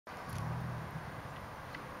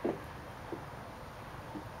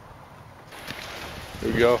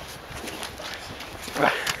There we go.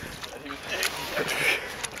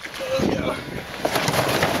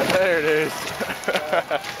 There it is.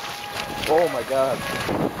 Oh my God.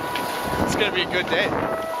 It's gonna be a good day.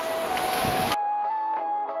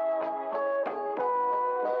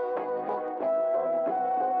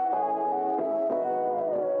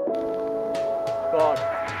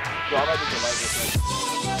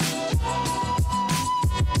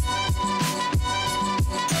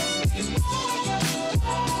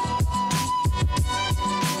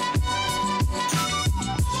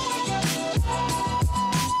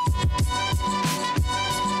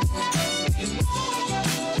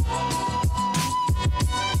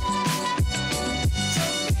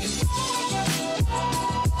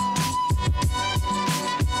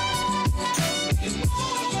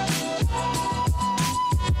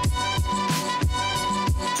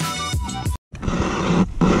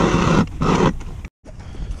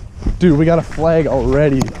 Dude, we got a flag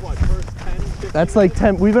already. What, first 10, 15? That's like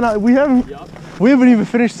 10. We haven't even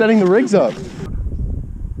finished setting the rigs up.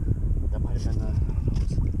 That might have been the.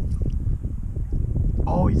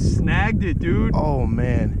 Oh, he snagged it, dude. Oh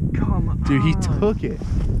man. Come on. Dude, he took it.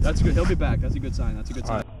 That's good. He'll be back. That's a good sign. That's a good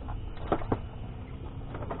sign. Right.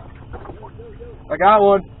 I got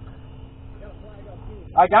one.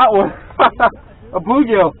 I got one. A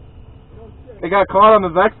bluegill. It got caught on the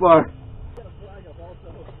Vexlar.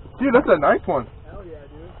 Dude, that's a nice one. Hell yeah,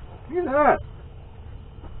 dude. Look at that.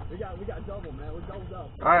 We got double, man. We're doubled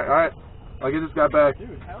up. Alright. I'll get this guy back.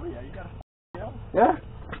 Dude, hell yeah. You got a deal? Yeah.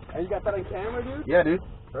 And you got that on camera, dude? Yeah, dude.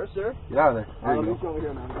 For sure. Get out of there. There you Let me go. over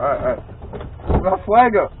here, man. Alright. Got a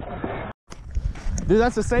flag up. Dude,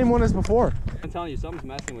 that's the same one as before. I'm telling you, something's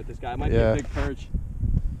messing with this guy. It might be a big perch.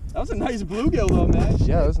 That was a nice bluegill, though, man.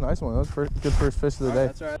 Yeah, that was a nice one. That was good first fish of the day.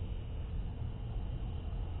 That's right.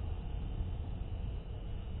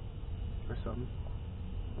 Or something.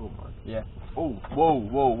 Oh my. Yeah. Oh.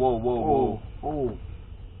 Whoa. Oh.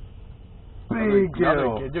 Big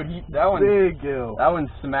gill. Dude, that one. Big gill. That one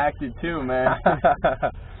smacked it too, man.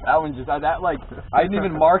 That one just, I didn't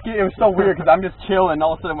even mark it. It was so weird because I'm just chilling and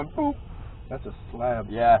all of a sudden it went boop. That's a slab.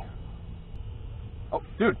 Yeah. Oh,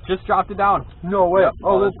 dude, just dropped it down. No way. Yep.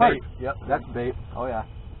 Oh, that's that's bait. bait. Yep, that's bait. Oh, yeah.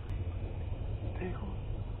 Big one.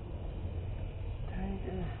 Dang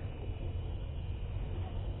it.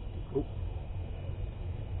 Oh.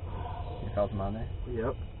 You felt him on there?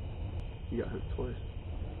 Yep. You got hooked twice.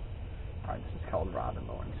 Alright, this is called Robin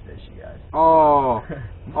Loren's fish, you guys. Oh.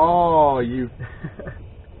 Oh, you.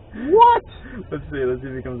 What? Let's see if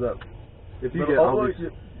he comes up. If you get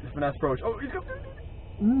Finesse approach. Oh, he's coming.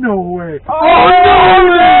 No way.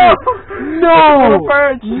 Oh, no! No!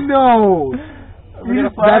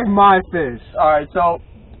 That's my fish. Alright, so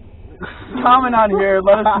comment on here,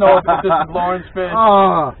 let us know if this is Loren's fish,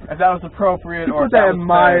 if that was appropriate or put that in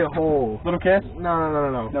my hole. Little kiss?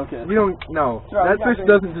 No. No kiss. We don't, no. That fish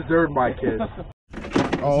doesn't deserve my kiss.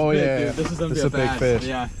 Oh yeah. Dude, this is a big fish.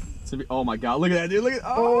 Yeah. Oh my God, look at that, dude. Look at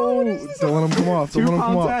don't let him come off. Don't let him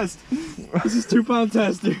come off. test. This is 2 pound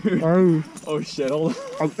test, dude. Oh shit, hold on.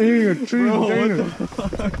 I'm eating a tree. Bro, what the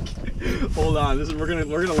fuck? Hold on, we're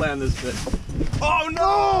gonna land this fish. Oh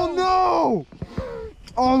no!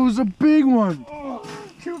 Oh, it was a big one. Oh,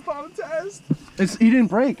 2 pound test. He didn't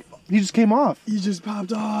break. He just came off. He just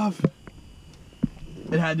popped off.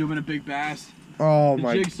 It had to have been a big bass. Oh my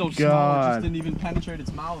God. The jig's so small, it just didn't even penetrate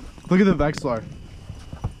its mouth. Look at the Vexlar.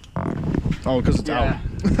 Oh, because it's out.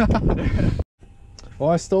 Well,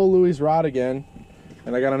 I stole Louis' rod again,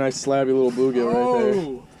 and I got a nice slabby little bluegill right there.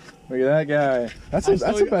 Look at that guy. That's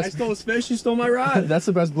the best. I stole his fish. You stole my rod. That's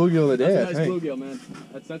the best bluegill of the day. That's a nice bluegill, man.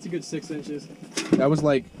 That's a good 6 inches. That was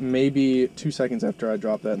like maybe 2 seconds after I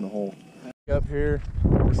dropped that in the hole. Up here,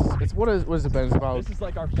 what has it been? It's about. This is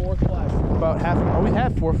like our 4th flag. About half. Oh, we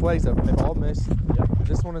had 4 flags up, and they've all missed. Yep.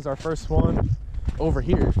 This one is our first one over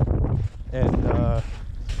here, and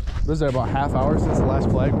was it about half hour since the last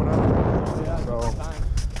flag went up? Yeah. So,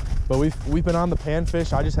 but we've been on the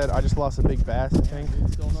panfish. I just lost a big bass, I think.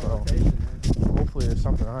 Still no so rotation, man. hopefully there's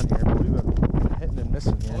something on here. But we've been hitting and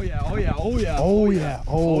missing here. Oh yeah. Oh yeah.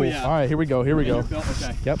 All right, here we go.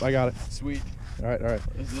 Okay. Yep, I got it. Sweet. All right.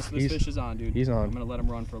 This fish is on, dude. He's on. I'm gonna let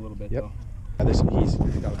him run for a little bit, though. He's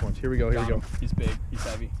got a bunch. Here we go. He's big. He's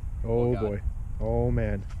heavy. Oh boy. Oh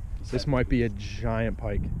man. This might be a giant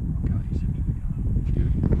pike. God,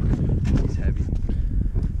 he's heavy.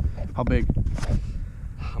 How big?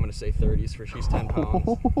 I'm gonna say 30s for she's 10 pounds.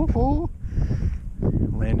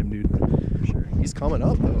 Land him, dude. For sure. He's coming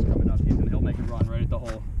up though. He's coming up. He'll make a run right at the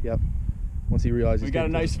hole. Yep. Once he realizes we got a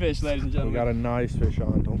nice fish, ladies and gentlemen. We got a nice fish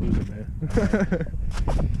on. Don't lose it, man.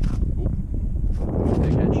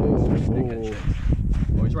 Big head shakes. Big head shakes.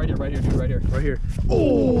 Oh, he's right here, dude, right here. Right here.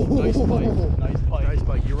 Oh! Nice bite. Nice bite. Nice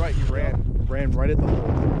bite. You're right. He ran right at the hole.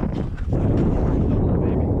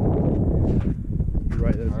 You're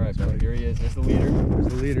right. That's all right, nice brother. bite. Here he is. There's the leader. There's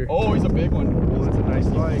the leader. Oh, he's a big one. Oh, that's a nice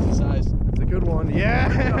bite. Size. It's a good one.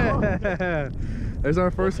 Yeah! There's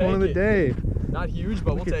our first one of the day. Not huge,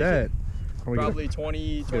 but Look we'll at take that. it. Oh, Probably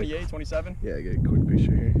 20, 28, 27. Yeah, get a quick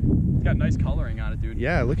picture here. It's got nice coloring on it, dude.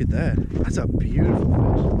 Yeah, look at that. That's a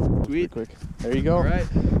beautiful fish. Sweet. Quick. There you go. All right.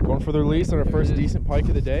 Going for the release on our first decent pike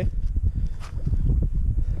of the day.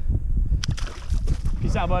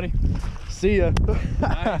 Peace out, buddy. See ya.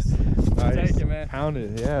 Nice. Nice. Take it, man.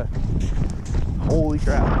 Pounded, yeah. Holy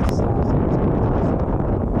crap. You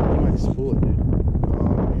might spool it, dude.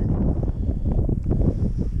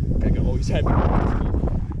 Okay, go. Oh, he's heavy.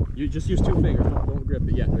 You just use 2 fingers. Don't grip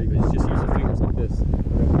it yet. There you go. Just use the fingers like this.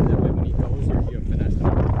 That way when he goes, you have finesse him.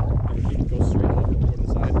 And he goes straight up, don't go to the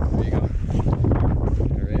side. There you go.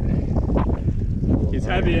 All right. He's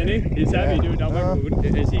heavy, isn't he? He's heavy, dude. Now remember,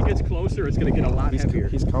 as he gets closer, it's going to get a lot heavier.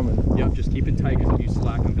 He's coming. Yep, just keep it tight because if you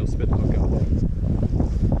slack him, he'll spit the hook out.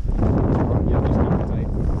 Yep, just keep it tight.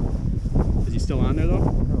 Is he still on there, though?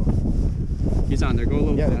 No. He's on there. Go a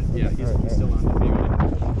little bit. Yeah, he's still on there. There you go.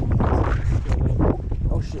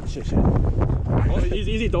 Oh, shit. Oh,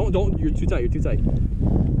 easy. Don't. You're too tight.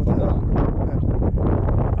 What the hell?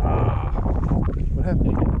 What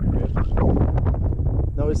happened?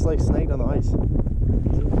 No, it's like snagged on the ice.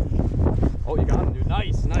 Oh, you got him, dude.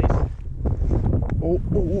 Nice. Oh.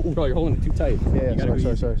 Bro, you're holding it too tight. Yeah,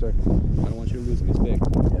 sorry. I don't want you to lose him. He's big.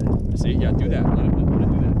 Yeah. See, yeah, do that. Let him do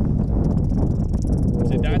that.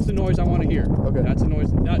 See, that's the noise I want to hear. Okay. That's the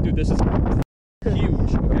noise. No, dude, this is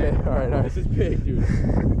huge. Okay, all right. This is big, dude.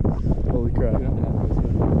 Holy crap. You don't have to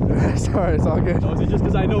have noise. Sorry, it's all good. No, it's just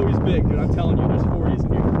because I know he's big, dude. I'm telling you, there's 40s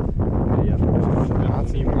in here. Okay, yeah.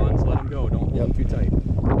 When he runs, let him go. Don't hold him too tight.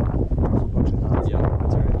 Yeah,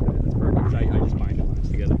 that's all right. That's perfect. 'Cause I just bind him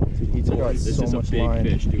together. Dude, he took out This so is a much big line.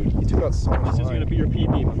 fish, dude. He took out so much This is line. gonna be your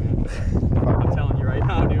PB, my man. I'm telling you right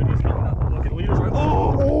now, dude. He's coming up. Look at leaders right.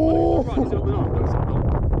 Oh! He's gonna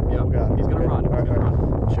run. Yeah, Oh, God. he's gonna run. He's gonna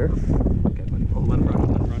run. Sure? Okay, buddy. Oh, let him run.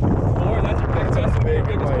 Lord, that's a big. That's the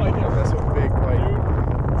biggest pike ever. That's a big pike.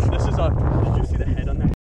 Dude, this is a. Did you see the head on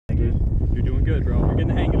that? Dude, you're doing good, bro. You're getting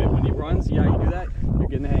the hang of it. When he runs, yeah, you do that. You're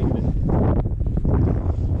getting the hang of it.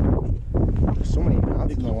 There's so many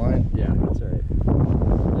knots in the line. Yeah, that's all right.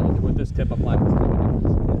 With this tip up line, it's not gonna do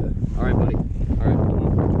this. All right, buddy. All right, hold on.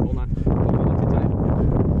 Hold on, too tight.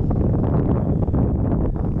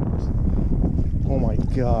 Oh my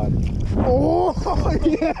God. Oh,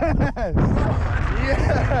 yes!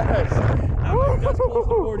 Yes! That's close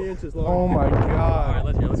to 40 inches long. Oh my God. All right,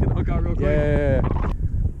 let's get the hook out real quick. Yeah.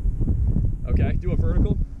 Okay, do a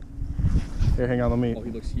vertical. Here, hang on, let me. Oh,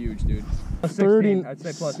 he looks huge, dude. 30. I'd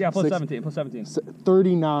say plus. Yeah, plus 17. Plus 17.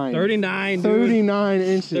 39. 39, dude. 39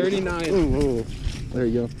 inches. 39. Ooh. There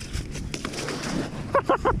you go.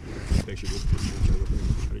 Picture, dude.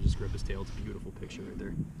 I just grabbed his tail. It's a beautiful picture right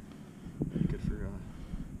there. Good for.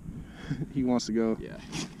 He wants to go. Yeah.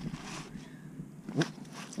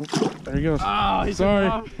 There he goes. Oh, he Sorry.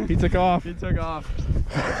 took off. He took off. He took off.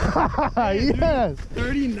 Yes.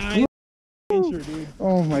 39 incher, dude.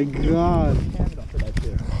 Oh my God. Canada for that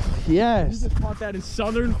shit. Yes. You just caught that in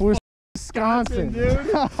southern Wisconsin, dude.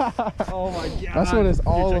 Oh my God. That's what it's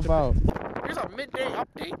all about. Here's our midday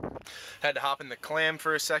update. Had to hop in the Clam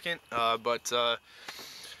for a second, but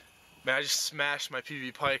man, I just smashed my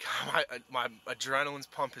PB pike. My adrenaline's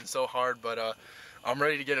pumping so hard, but I'm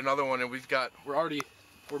ready to get another one, and we're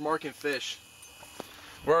marking fish.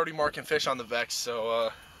 We're already marking fish on the Vex,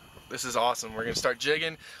 so this is awesome. We're gonna start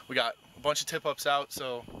jigging. We got a bunch of tip ups out,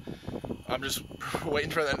 so I'm just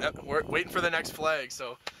waiting for the next flag.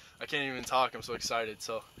 So I can't even talk. I'm so excited.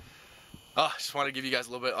 So just want to give you guys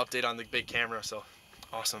a little bit of update on the big camera. So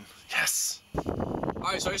awesome. Yes.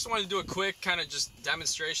 Alright, so I just wanted to do a quick kind of just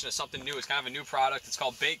demonstration of something new. It's kind of a new product. It's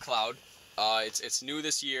called BaitCloud. It's new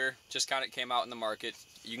this year, just kind of came out in the market.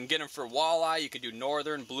 You can get them for walleye, you can do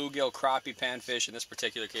northern, bluegill, crappie, panfish. In this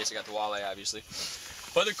particular case, I got the walleye, obviously.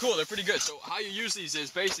 But they're cool, they're pretty good. So how you use these is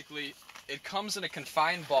basically, it comes in a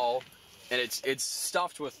confined ball, and it's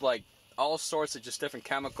stuffed with like all sorts of just different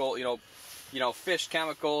chemical, you know, fish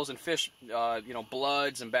chemicals and fish,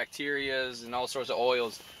 bloods and bacterias and all sorts of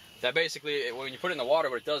oils. That basically, when you put it in the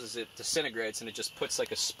water, what it does is it disintegrates and it just puts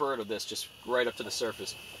like a spurt of this just right up to the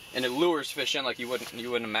surface, and it lures fish in like you wouldn't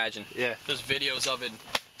imagine. Yeah. There's videos of it,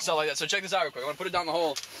 stuff like that. So check this out real quick. I'm gonna put it down the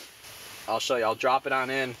hole. I'll show you. I'll drop it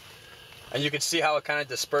on in, and you can see how it kind of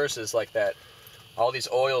disperses like that. All these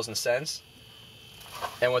oils and scents.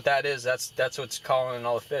 And what that is, that's what's calling in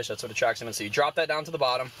all the fish. That's what attracts them in. So you drop that down to the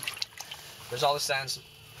bottom. There's all the stands.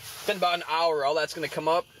 In about an hour, all that's gonna come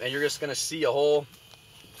up, and you're just gonna see a whole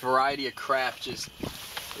variety of crap just.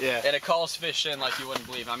 Yeah. And it calls fish in like you wouldn't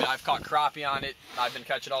believe. I mean, I've caught crappie on it. I've been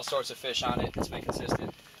catching all sorts of fish on it. It's been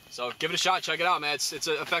consistent. So give it a shot. Check it out, man. It's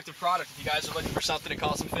an effective product. If you guys are looking for something to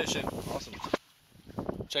call some fish in, awesome.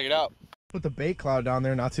 Check it out. Put the BaitCloud down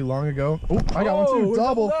there not too long ago. Oh, I got one too.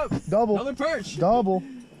 Double. Another perch. Double.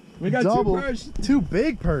 We got double. 2 perch. 2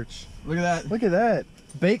 big perch. Look at that. Look at that.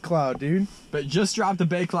 BaitCloud, dude. But just dropped the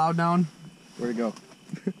BaitCloud down. Where'd it go?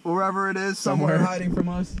 Wherever it is, somewhere hiding from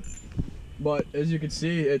us. But as you can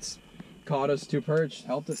see, it's caught us 2 perch.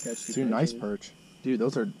 Helped us catch 2 2 nice perch. Dude,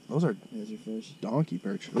 those are There's your fish. donkey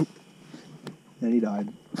perch. Oop. And he died.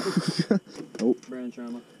 Oh. Brain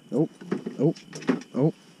trauma. Oh. Oh.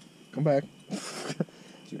 Oh. Come back.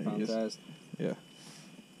 2 pound test. Yeah.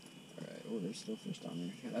 Alright, oh, there's still fish down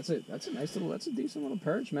there. Yeah, that's a nice little, that's a decent little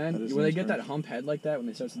perch, man. That is When a they nice get that perch. hump head like that, when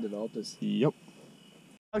they start to develop this. Yep.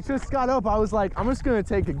 I just got up. I was like, I'm just gonna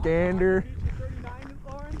take a gander.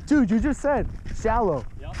 Dude, you just said shallow.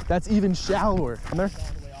 Yep. That's even shallower. On there?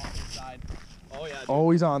 All the way off to the side. Oh yeah. Dude.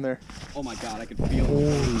 Always on there. Oh my god, I can feel it.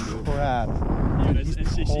 Holy crap. Dude,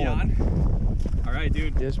 is she on? Alright,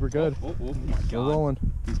 dude. Yes, we're good. Oh my god. We're rolling.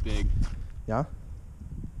 He's big. Yeah?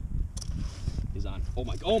 He's on. Oh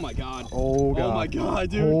my god. Oh god. Oh my god,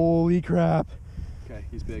 dude. Holy crap. Okay,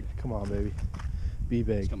 he's big. Come on, baby. Be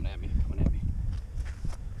big. He's coming at me. Coming at me.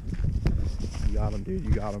 You got him, dude.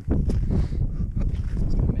 You got him.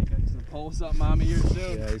 He's gonna pull something on me here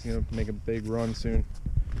soon. Yeah, he's gonna make a big run soon.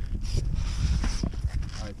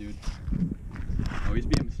 Alright, dude. Oh, he's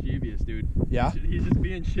being mischievous, dude. Yeah? He's just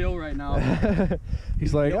being chill right now.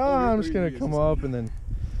 He's like, Yep, oh, over I'm just gonna 3 come years. up, and then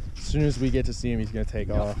as soon as we get to see him, he's gonna take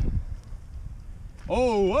off.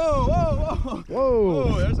 Oh, whoa, whoa, whoa. Whoa!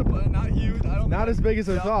 Oh, there's a button, not huge. I don't Not as big as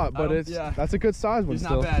I thought, but don't- yeah. that's a good size one He's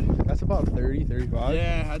still. not bad. That's about 30, 35.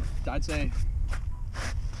 Yeah, I'd say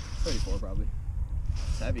 34 probably.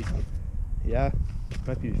 It's heavy. Yeah,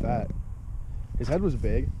 might be fat. His head was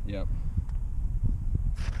big. Yep.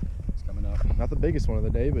 It's coming up. Not the biggest one of the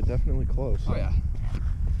day, but definitely close. Oh yeah.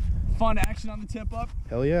 Fun action on the tip up.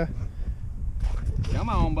 Hell yeah. Come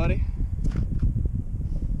on, buddy.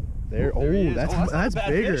 There. There he Oh, is. that's Oh, that's not a bad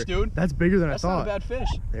bigger. fish, dude. That's bigger than That's I not thought. a bad fish.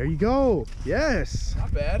 There you go. Yes.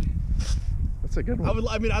 Not bad. That's a good one.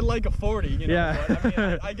 I mean, I'd like a 40, you know. Yeah. But, I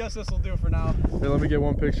mean, I guess this will do for now. Here, let me get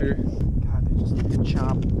one picture. God, they just need to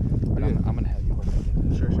chop. But I'm gonna have you hold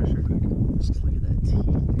it. Sure. Just look at that teeth,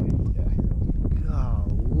 dude. Yeah.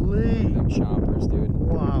 Golly. Them choppers, dude.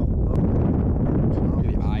 Wow. Look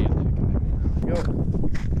at the eye on that guy, man. Go.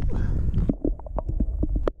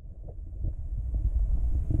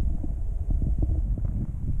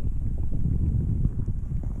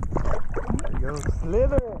 There you go.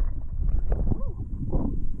 Slither.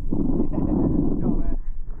 Yo, man.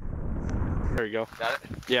 There you go. Got it?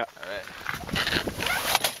 Yeah. All right.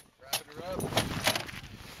 Wrap it up.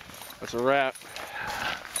 That's a wrap.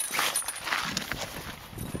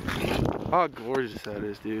 How gorgeous that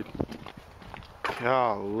is, dude.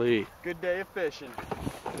 Golly. Good day of fishing.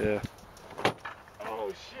 Yeah.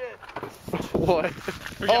 Oh shit. What?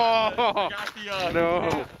 Forgot the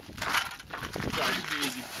No. Sorry, just be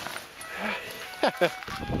easy.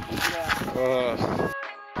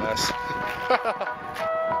 Mess.